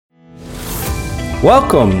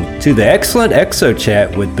Welcome to the Excellent Exo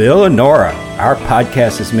Chat with Bill and Nora. Our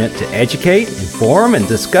podcast is meant to educate, inform, and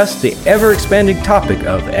discuss the ever-expanding topic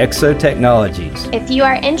of exotechnologies. If you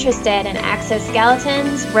are interested in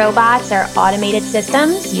exoskeletons, robots, or automated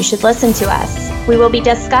systems, you should listen to us. We will be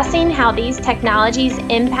discussing how these technologies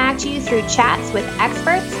impact you through chats with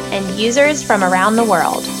experts and users from around the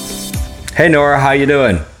world. Hey Nora, how you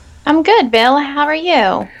doing? I'm good, Bill. How are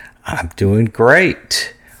you? I'm doing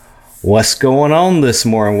great. What's going on this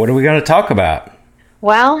morning? What are we going to talk about?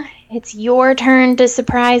 Well, it's your turn to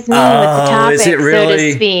surprise me with the topic, is it really? so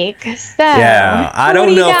to speak. So, yeah, I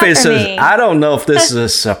don't know if this is a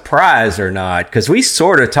surprise or not, because we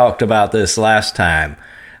sort of talked about this last time.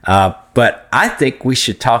 But I think we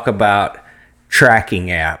should talk about tracking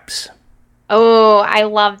apps. Oh, I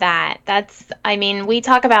love that. We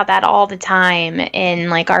talk about that all the time in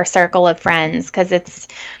like our circle of friends, because it's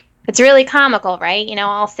really comical, right?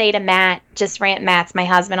 I'll say to Matt, Matt's my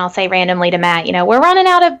husband, I'll say randomly to Matt, we're running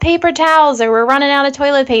out of paper towels or we're running out of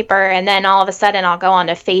toilet paper. And then all of a sudden I'll go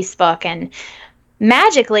onto Facebook and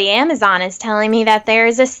magically Amazon is telling me that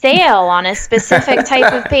there's a sale on a specific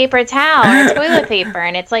type of paper towel or toilet paper.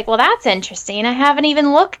 And it's like, well, that's interesting. I haven't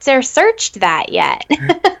even looked or searched that yet.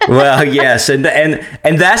 Well, yes. And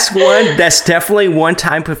that's definitely one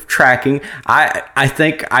type of tracking. I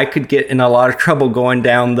think I could get in a lot of trouble going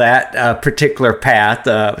down that particular path,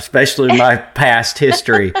 especially my past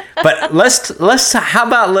history. But let's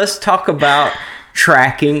talk about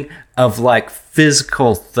tracking of like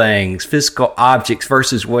physical things, physical objects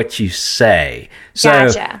versus what you say. So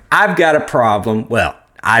Gotcha. I've got a problem. Well,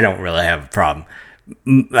 I don't really have a problem.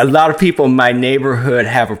 A lot of people in my neighborhood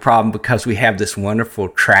have a problem because we have this wonderful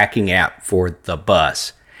tracking app for the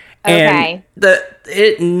bus. Okay. And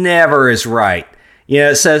it never is right.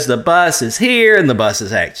 It says the bus is here and the bus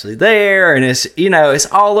is actually there, and it's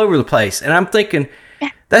all over the place. And I'm thinking,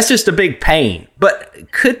 that's just a big pain. But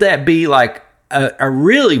could that be like a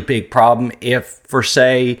really big problem if, for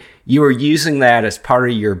say, you were using that as part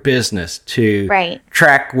of your business to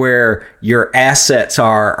track where your assets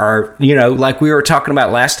are, like we were talking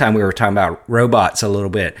about last time, we were talking about robots a little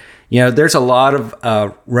bit. There's a lot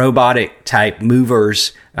of robotic type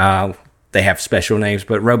movers. They have special names,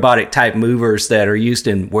 but robotic type movers that are used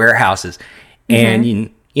in warehouses. Mm-hmm.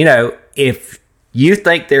 And, if you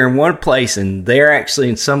think they're in one place and they're actually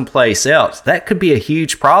in some place else, that could be a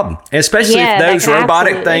huge problem. And especially if those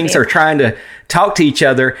robotic things are trying to talk to each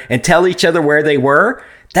other and tell each other where they were,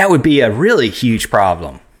 that would be a really huge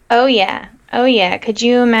problem. Oh, yeah. Could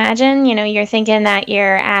you imagine, you're thinking that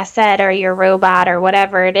your asset or your robot or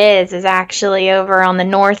whatever it is actually over on the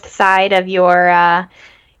north side of your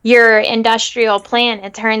industrial plant.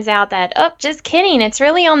 It turns out that, just kidding, it's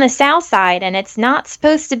really on the south side and it's not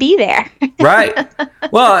supposed to be there. Right.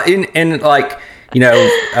 Well,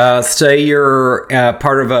 say you're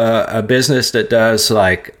part of a business that does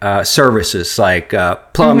like services like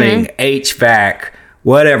plumbing, mm-hmm. HVAC,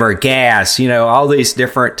 whatever, gas, all these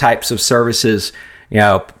different types of services,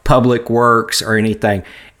 public works or anything.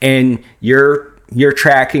 And you're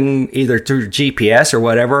tracking either through GPS or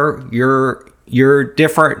whatever, your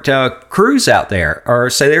different crews out there, or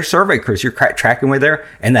say they're survey crews, you're tracking with there,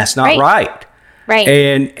 and that's not right. Right.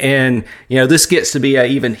 And this gets to be an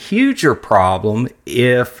even huger problem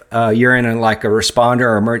if you're in a responder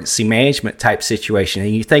or emergency management type situation,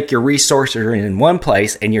 and you think your resources are in one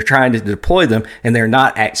place and you're trying to deploy them and they're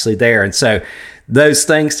not actually there. And so those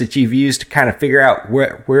things that you've used to kind of figure out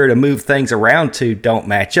where to move things around to don't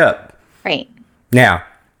match up. Right. Now,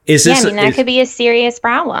 that could be a serious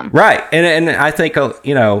problem. Right. And I think,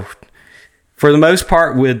 for the most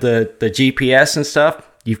part with the GPS and stuff,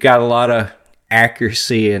 you've got a lot of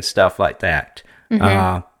accuracy and stuff like that.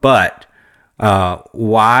 Mm-hmm. But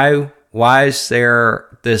why is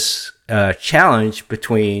there this challenge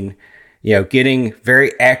between, getting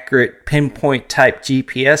very accurate pinpoint type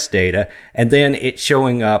GPS data and then it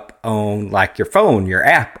showing up on like your phone, your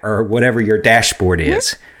app, or whatever your dashboard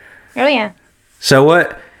is? Oh, yeah. So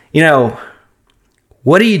what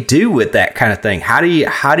do you do with that kind of thing? How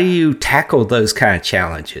do you tackle those kind of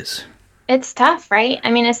challenges? It's tough, right?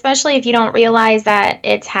 Especially if you don't realize that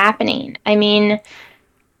it's happening. I know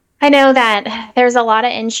that there's a lot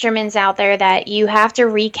of instruments out there that you have to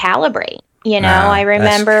recalibrate. I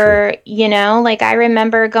remember, I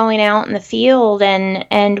remember going out in the field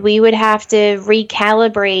and we would have to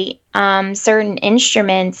recalibrate certain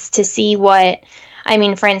instruments to see what I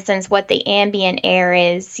mean, for instance, what the ambient air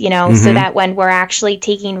is, so that when we're actually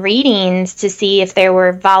taking readings to see if there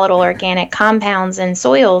were volatile organic compounds in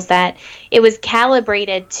soils, that it was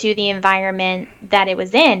calibrated to the environment that it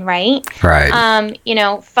was in, right? Right.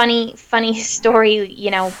 Funny story,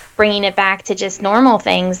 bringing it back to just normal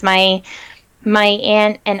things. My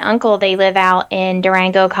aunt and uncle, they live out in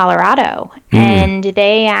Durango, Colorado, and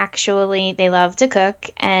they love to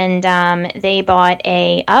cook, and they bought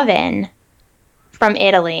a oven from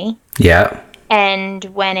Italy. Yeah. And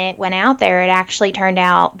when it went out there, it actually turned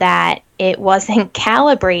out that it wasn't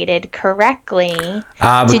calibrated correctly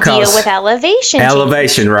to deal with elevation.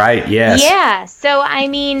 Elevation, right? Yes. Yeah. So I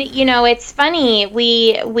mean, it's funny.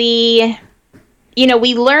 We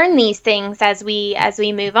learn these things as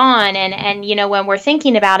we move on, and when we're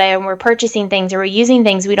thinking about it and we're purchasing things or we're using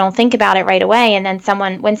things, we don't think about it right away, and then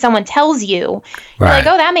when someone tells you, you're like,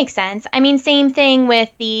 oh, that makes sense. I mean, same thing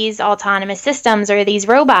with these autonomous systems or these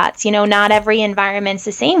robots. Not every environment's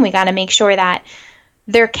the same. We got to make sure that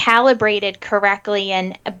they're calibrated correctly,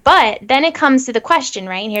 but then it comes to the question,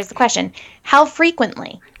 right? And here's the question: how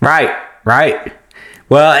frequently? Right.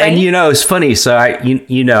 Well, right? And it's funny. So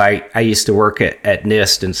I used to work at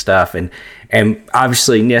NIST and stuff, and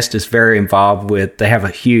obviously NIST is very involved with. They have a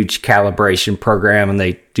huge calibration program, and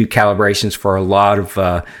they do calibrations for a lot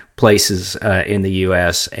of places in the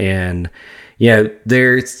U.S. And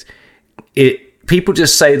there's it. People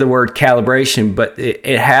just say the word calibration, but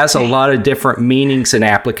it has a lot of different meanings and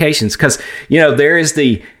applications, because, there is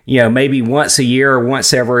the, maybe once a year or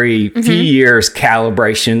once every few years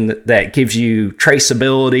calibration that gives you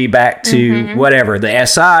traceability back to whatever, the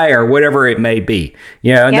SI or whatever it may be,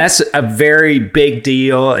 and that's a very big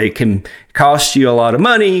deal. It can cost you a lot of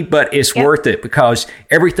money, but it's worth it because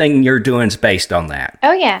everything you're doing is based on that.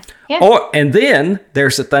 Oh, yeah. And then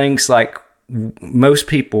there's the things like most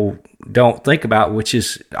people don't think about, which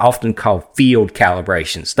is often called field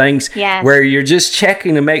calibrations, things where you're just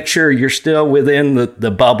checking to make sure you're still within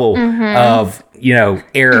the bubble of,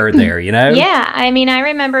 error there, Yeah. I mean, I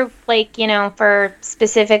remember for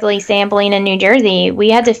specifically sampling in New Jersey, we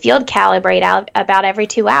had to field calibrate out about every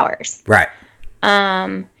 2 hours. Right.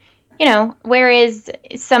 Whereas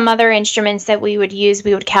some other instruments that we would use,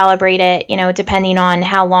 we would calibrate it, depending on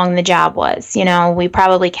how long the job was. We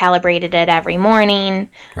probably calibrated it every morning.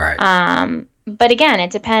 Right. But again, it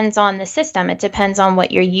depends on the system. It depends on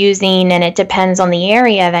what you're using, and it depends on the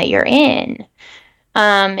area that you're in.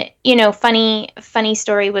 Funny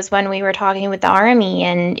story was when we were talking with the Army,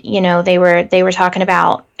 and, they were talking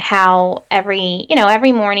about how every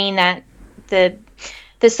morning that the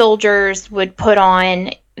soldiers would put on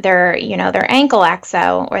their ankle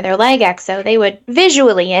exo or their leg exo, they would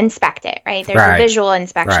visually inspect it, right? There's a visual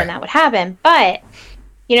inspection that would happen. But,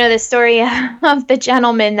 the story of the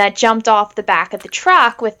gentleman that jumped off the back of the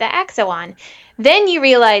truck with the exo on, then you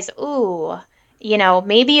realize,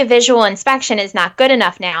 maybe a visual inspection is not good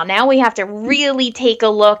enough now. Now we have to really take a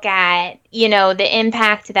look at, the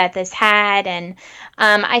impact that this had. And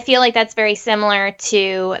I feel like that's very similar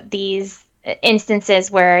to these instances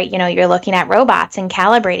where, you're looking at robots and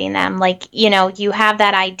calibrating them. Like, you have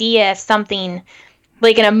that idea if something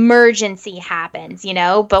like an emergency happens,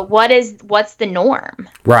 but what's the norm?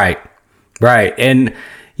 Right. And,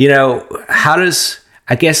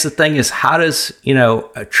 I guess the thing is, how does,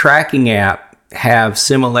 a tracking app have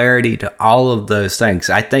similarity to all of those things?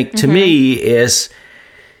 I think to me is,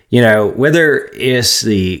 whether it's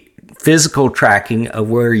the physical tracking of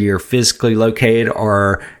where you're physically located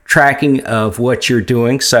or tracking of what you're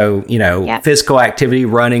doing. So, physical activity,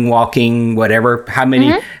 running, walking, whatever, how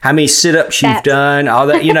many sit-ups you've done, all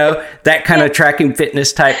that, that kind of tracking,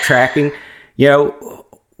 fitness type tracking,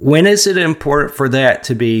 when is it important for that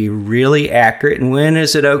to be really accurate, and when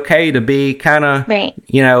is it okay to be kind of,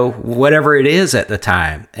 whatever it is at the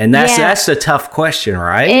time? And that's a tough question,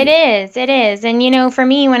 right? It is. And, for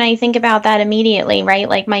me, when I think about that immediately, right,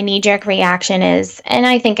 like my knee-jerk reaction is, and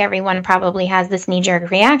I think everyone probably has this knee-jerk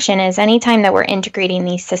reaction, is anytime that we're integrating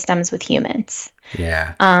these systems with humans.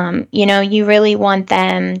 Yeah. You really want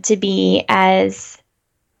them to be as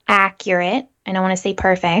accurate, I don't want to say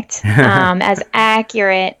perfect, as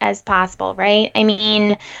accurate as possible, right? I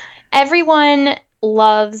mean, everyone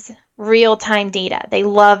loves real-time data. They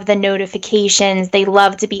love the notifications. They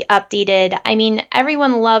love to be updated. I mean,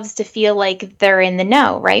 everyone loves to feel like they're in the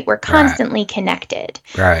know, right? We're constantly connected.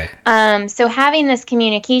 Right. So having this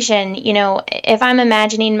communication, if I'm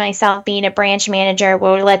imagining myself being a branch manager,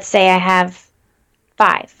 well, let's say I have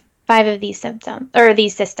five of these systems or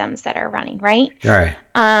these systems that are running, right? Right.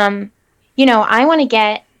 I want to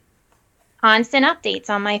get constant updates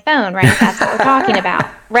on my phone, right? That's what we're talking about,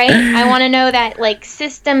 right? I want to know that, like,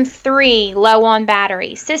 system 3, low on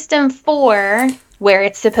battery. System 4, where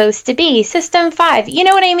it's supposed to be. System 5, you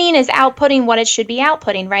know what I mean, is outputting what it should be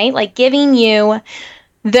outputting, right? Like, giving you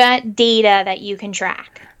that data that you can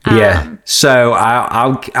track. Yeah. So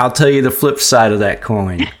I'll tell you the flip side of that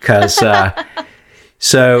coin, because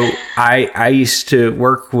so I used to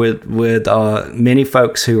work with many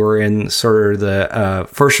folks who were in sort of the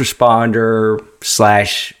first responder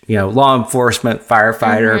 / law enforcement,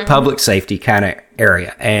 firefighter, public safety kind of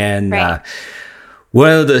area, and one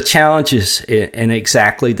of the challenges in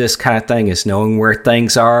exactly this kind of thing is knowing where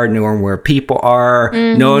things are, knowing where people are,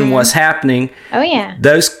 knowing what's happening. Oh yeah,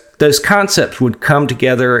 those concepts would come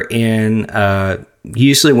together in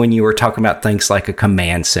usually when you were talking about things like a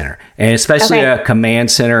command center, and especially a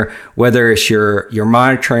command center, whether it's you're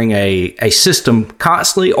monitoring a system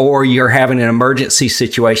constantly, or you're having an emergency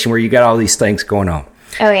situation where you got all these things going on.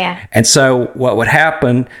 Oh yeah. And so what would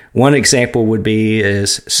happen, one example would be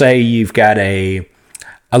is, say you've got a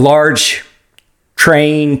large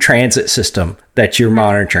train transit system that you're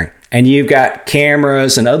monitoring, and you've got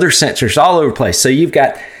cameras and other sensors all over the place. So you've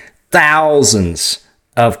got thousands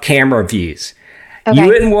of camera views. You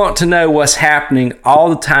wouldn't want to know what's happening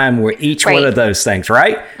all the time with each one of those things,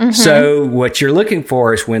 right? So what you're looking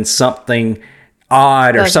for is when something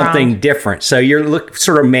odd or something different. So you're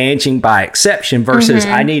sort of managing by exception versus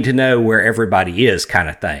I need to know where everybody is kind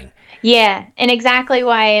of thing. Yeah, and exactly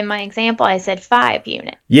why in my example I said 5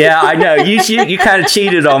 units. Yeah, I know. You kind of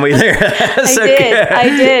cheated on me there.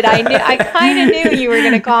 I did. I kind of knew you were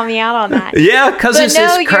going to call me out on that. Yeah, because it's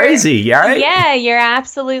just crazy, right? Yeah, you're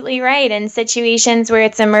absolutely right. In situations where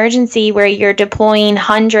it's emergency, where you're deploying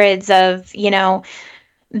hundreds of,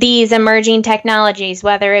 these emerging technologies,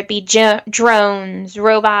 whether it be drones,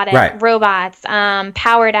 robots,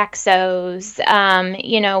 powered exos,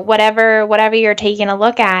 whatever you're taking a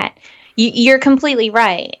look at, you're completely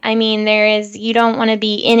right. I mean, you don't want to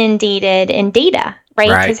be inundated in data,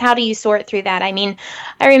 right? Because how do you sort through that? I mean,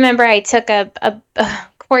 I remember I took a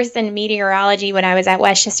course in meteorology when I was at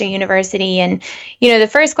Westchester University, and the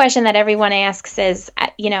first question that everyone asks is,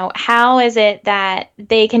 how is it that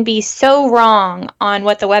they can be so wrong on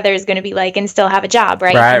what the weather is going to be like and still have a job,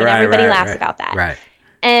 right? Everybody laughs about that. Right.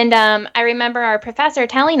 And I remember our professor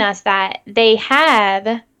telling us that they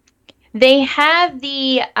have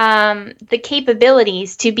the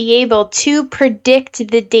capabilities to be able to predict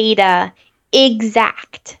the data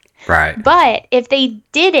exact. Right. But if they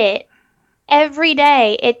did it every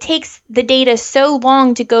day, it takes the data so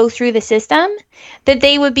long to go through the system that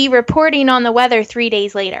they would be reporting on the weather 3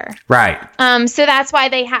 days later. Right. So that's why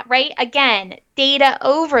they have, again, data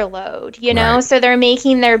overload, so they're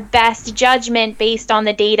making their best judgment based on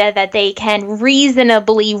the data that they can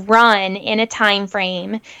reasonably run in a time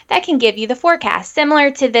frame that can give you the forecast. Similar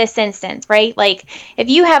to this instance, right? Like, if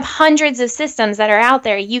you have hundreds of systems that are out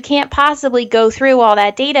there, you can't possibly go through all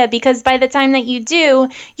that data, because by the time that you do,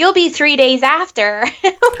 you'll be 3 days after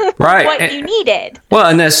what you needed. Well,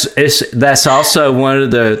 and that's also one of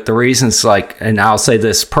the reasons, and I'll say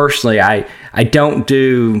this personally, I don't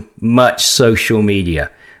do much social media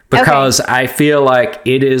because I feel like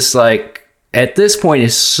it is at this point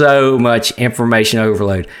is so much information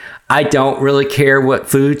overload. I don't really care what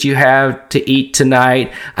food you have to eat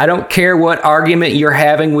tonight. I don't care what argument you're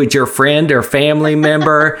having with your friend or family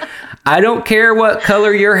member. I don't care what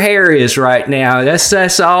color your hair is right now.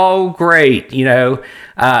 That's all great,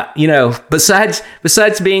 Besides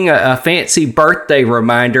being a fancy birthday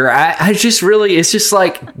reminder, I just really, it's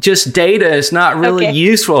just data is not really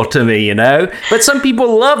useful to me, But some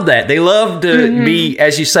people love that. They love to be,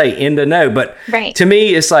 as you say, in the know. But to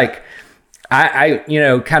me, it's like, I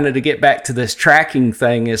kind of to get back to this tracking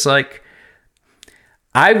thing, it's like,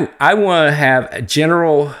 I want to have a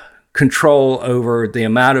general control over the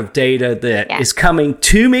amount of data that is coming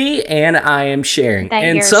to me and I am sharing.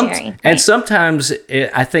 Sharing. And sometimes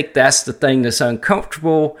I think that's the thing that's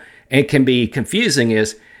uncomfortable and can be confusing,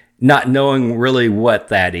 is not knowing really what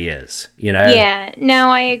that is, Yeah, no,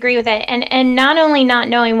 I agree with that. And not only not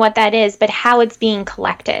knowing what that is, but how it's being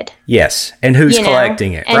collected. Yes, and who's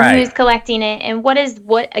collecting it. And who's collecting it, and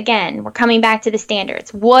again, we're coming back to the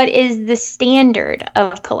standards. What is the standard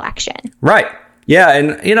of collection? Right. Yeah,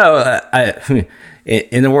 and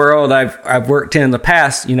in the world I've worked in the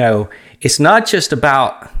past, it's not just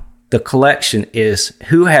about the collection, is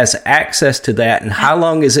who has access to that and how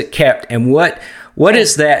long is it kept and what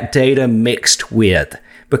is that data mixed with?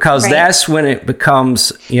 Because that's when it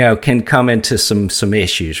becomes, can come into some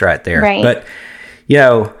issues right there. Right. But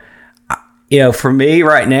for me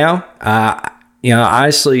right now,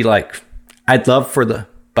 honestly, I'd love for the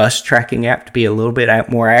bus tracking app to be a little bit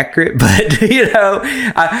more accurate, but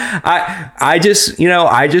I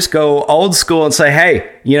just go old school and say,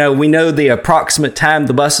 hey, we know the approximate time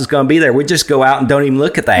the bus is going to be there. We just go out and don't even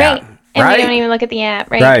look at the app. And we don't even look at the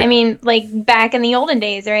app, right? I mean, like back in the olden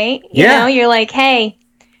days, right? You know, you're like, hey,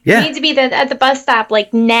 you need to be at the bus stop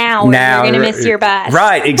like now or you're going to miss your bus.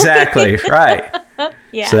 Right, exactly, right.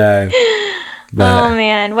 Yeah. So, oh,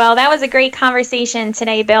 man. Well, that was a great conversation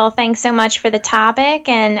today, Bill. Thanks so much for the topic.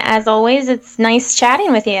 And as always, it's nice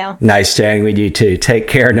chatting with you. Nice chatting with you, too. Take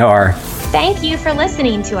care, Nora. Thank you for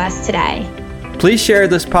listening to us today. Please share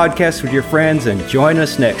this podcast with your friends and join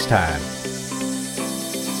us next time.